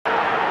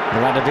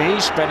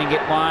Radaby spreading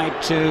it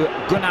wide to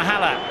Gunnar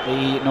Halle,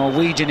 the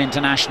Norwegian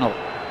international.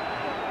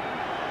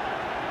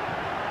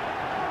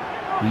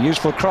 A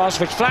useful cross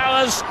which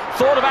Flowers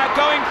thought about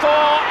going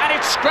for, and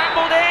it's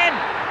scrambled in.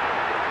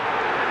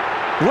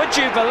 Would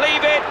you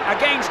believe it?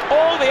 Against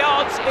all the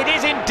odds, it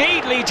is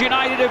indeed Leeds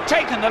United who've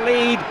taken the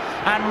lead,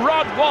 and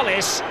Rod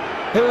Wallace,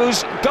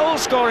 whose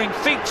goal-scoring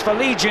feats for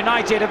Leeds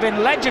United have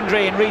been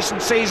legendary in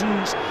recent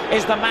seasons,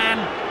 is the man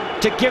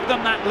to give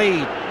them that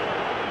lead.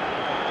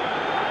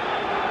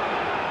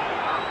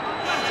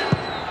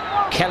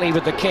 Kelly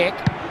with the kick.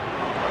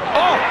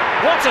 Oh,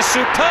 what a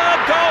superb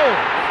goal!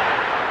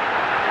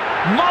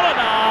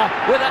 Molinar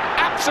with an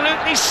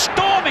absolutely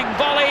storming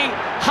volley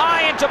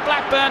high into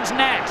Blackburn's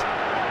net.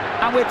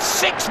 And with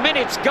 6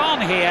 minutes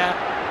gone here,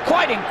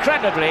 quite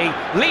incredibly,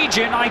 Leeds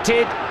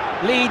United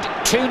lead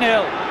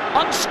 2-0.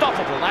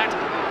 Unstoppable, that.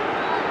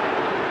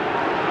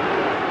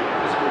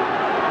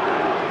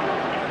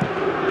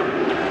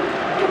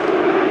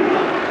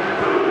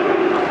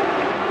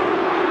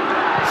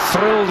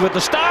 Thrilled with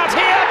the start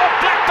here, but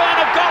Blackburn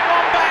have got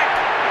one back.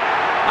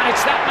 And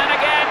it's that man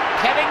again,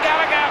 Kevin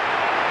Gallagher.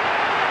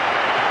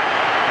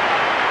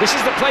 This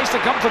is the place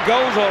to come for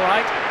goals, all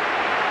right.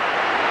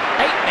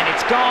 8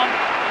 minutes gone,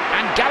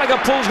 and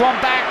Gallagher pulls one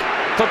back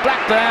for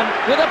Blackburn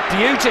with a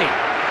beauty.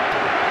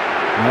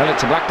 Well,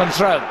 it's a Blackburn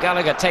throw.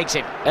 Gallagher takes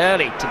it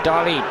early to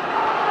Darlene.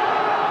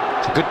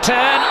 It's a good turn,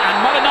 and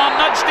Molinar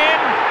nudged in,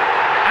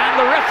 and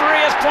the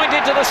referee has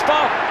pointed to the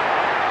spot.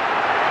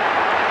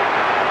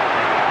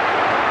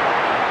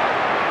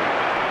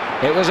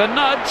 It was a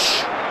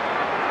nudge.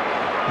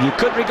 You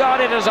could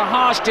regard it as a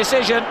harsh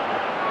decision,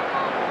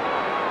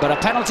 but a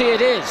penalty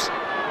it is.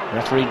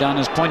 Referee Dunn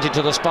has pointed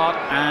to the spot,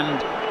 and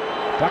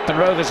Blackburn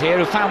Rovers here,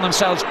 who found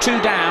themselves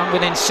 2 down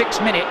within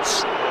 6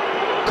 minutes,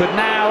 could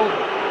now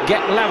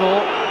get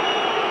level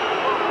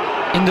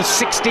in the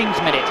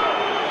 16th minute.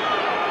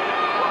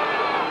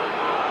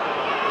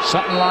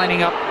 Sutton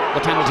lining up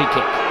the penalty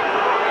kick.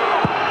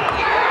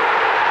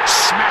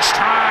 Smashed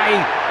high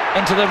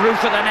into the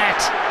roof of the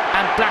net,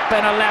 and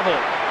Blackburn are level.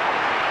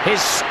 His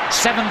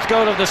 7th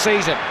goal of the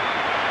season.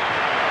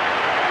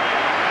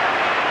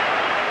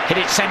 Hit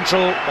it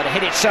central, but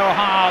hit it so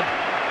hard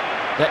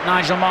that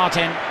Nigel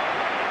Martin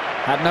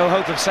had no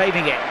hope of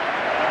saving it.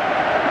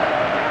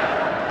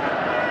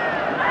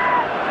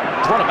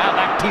 What about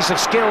that piece of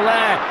skill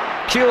there?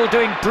 Kuehl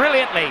doing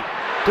brilliantly.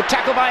 Good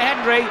tackle by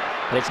Hendry,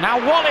 but it's now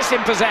Wallace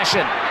in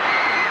possession.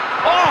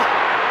 Oh,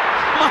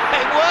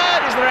 my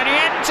word, is there any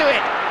end to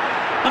it?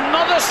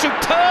 Another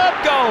superb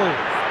goal.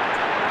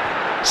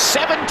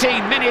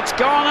 17 minutes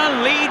gone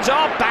and Leeds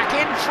are back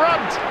in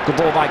front. Good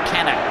ball by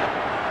Kenner.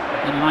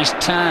 And a nice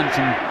turn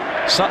from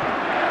Sutton.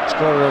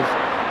 Scorer of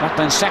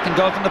Blackburn's 2nd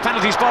goal from the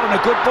penalty spot, and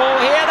a good ball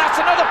here. That's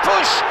another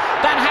push.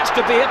 That has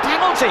to be a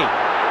penalty.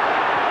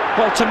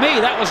 Well, to me,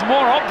 that was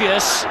more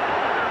obvious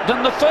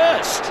than the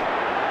first.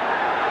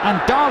 And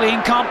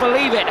Darlene can't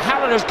believe it.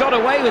 Haller has got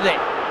away with it.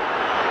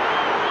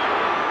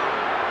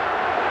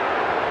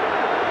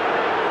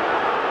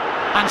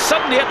 And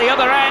suddenly at the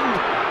other end,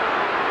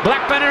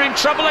 Blackburn are in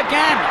trouble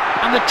again.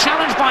 And the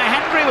challenge by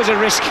Hendry was a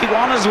risky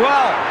one as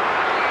well.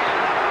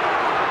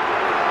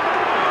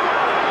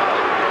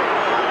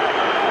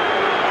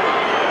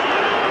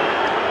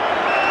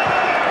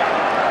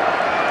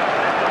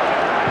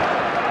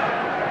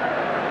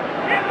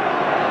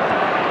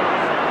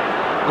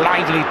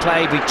 Lively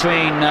play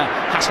between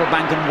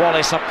Hasselbank and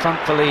Wallace up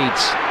front for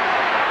Leeds.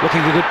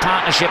 Looking for good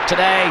partnership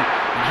today.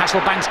 And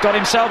Hasselbank's got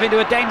himself into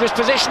a dangerous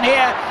position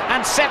here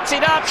and sets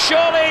it up,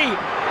 surely.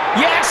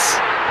 Yes!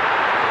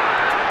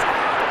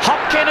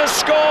 Hopkin has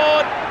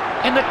scored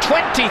in the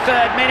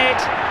 23rd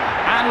minute,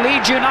 and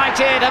Leeds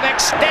United have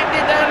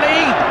extended their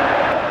lead.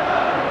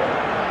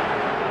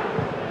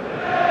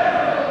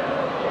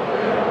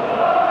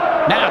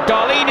 Now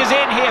Darlene is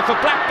in here for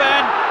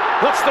Blackburn.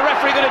 What's the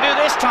referee going to do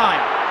this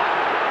time?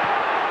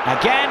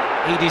 Again,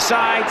 he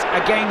decides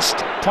against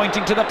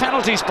pointing to the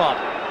penalty spot.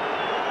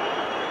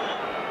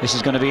 This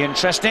is going to be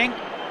interesting.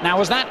 Now,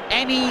 was that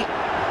any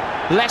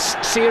less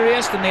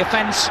serious than the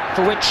offence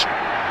for which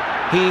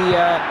he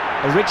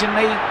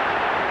originally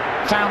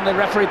found the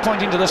referee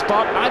pointing to the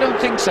spot? I don't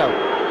think so.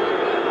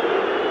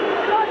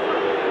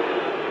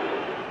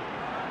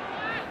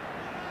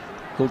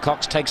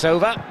 Wilcox takes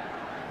over.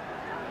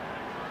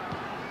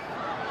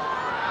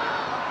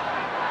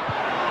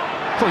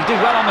 Well, he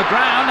did well on the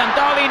ground, and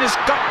Darlene has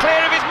got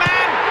clear of his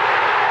man.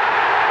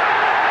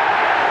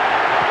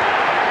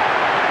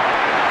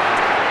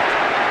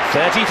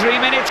 "33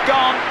 minutes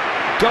gone,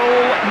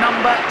 goal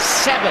number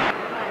 7.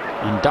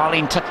 And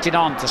Darlene touched it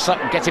on to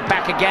Sutton, gets it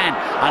back again,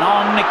 and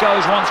on it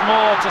goes once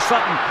more to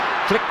Sutton.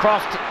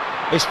 Flitcroft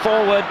is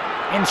forward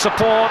in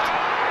support.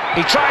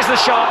 He tries the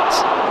shot.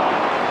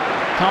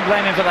 Can't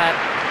blame him for that.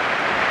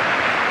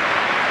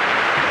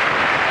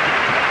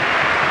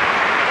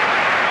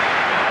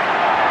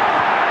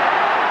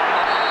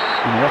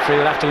 And the referee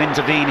will have to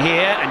intervene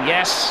here, and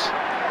yes,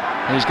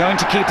 he's going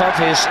to keep up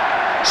his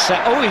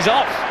oh, he's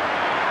off.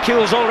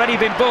 Kuehl's already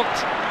been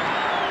booked.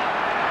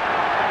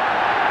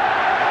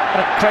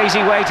 But a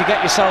crazy way to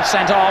get yourself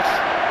sent off,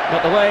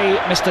 but the way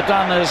Mr.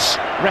 Dunn has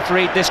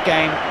refereed this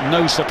game,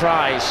 no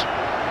surprise.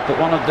 But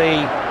one of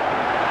the,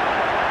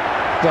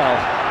 well,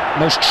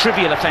 most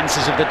trivial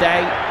offences of the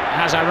day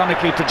has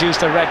ironically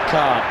produced a red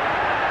card.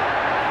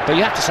 But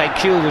you have to say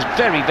Kuehl was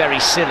very, very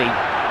silly.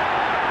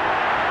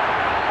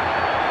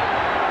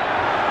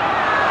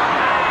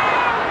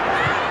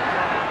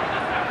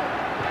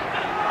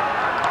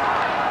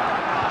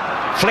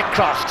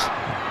 Flickcroft.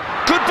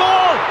 Good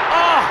ball!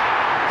 Oh!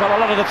 Well, a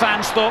lot of the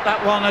fans thought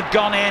that one had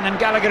gone in, and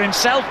Gallagher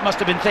himself must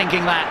have been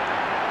thinking that.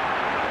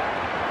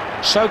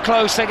 So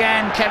close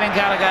again, Kevin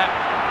Gallagher,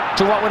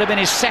 to what would have been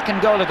his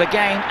second goal of the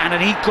game and an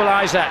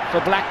equaliser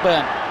for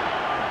Blackburn.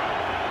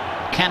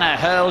 Kenner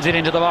hurls it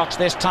into the box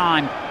this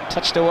time,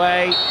 touched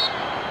away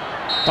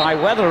by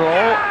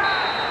Weatherall.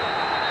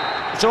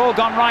 It's all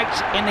gone right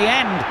in the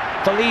end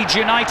for Leeds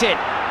United.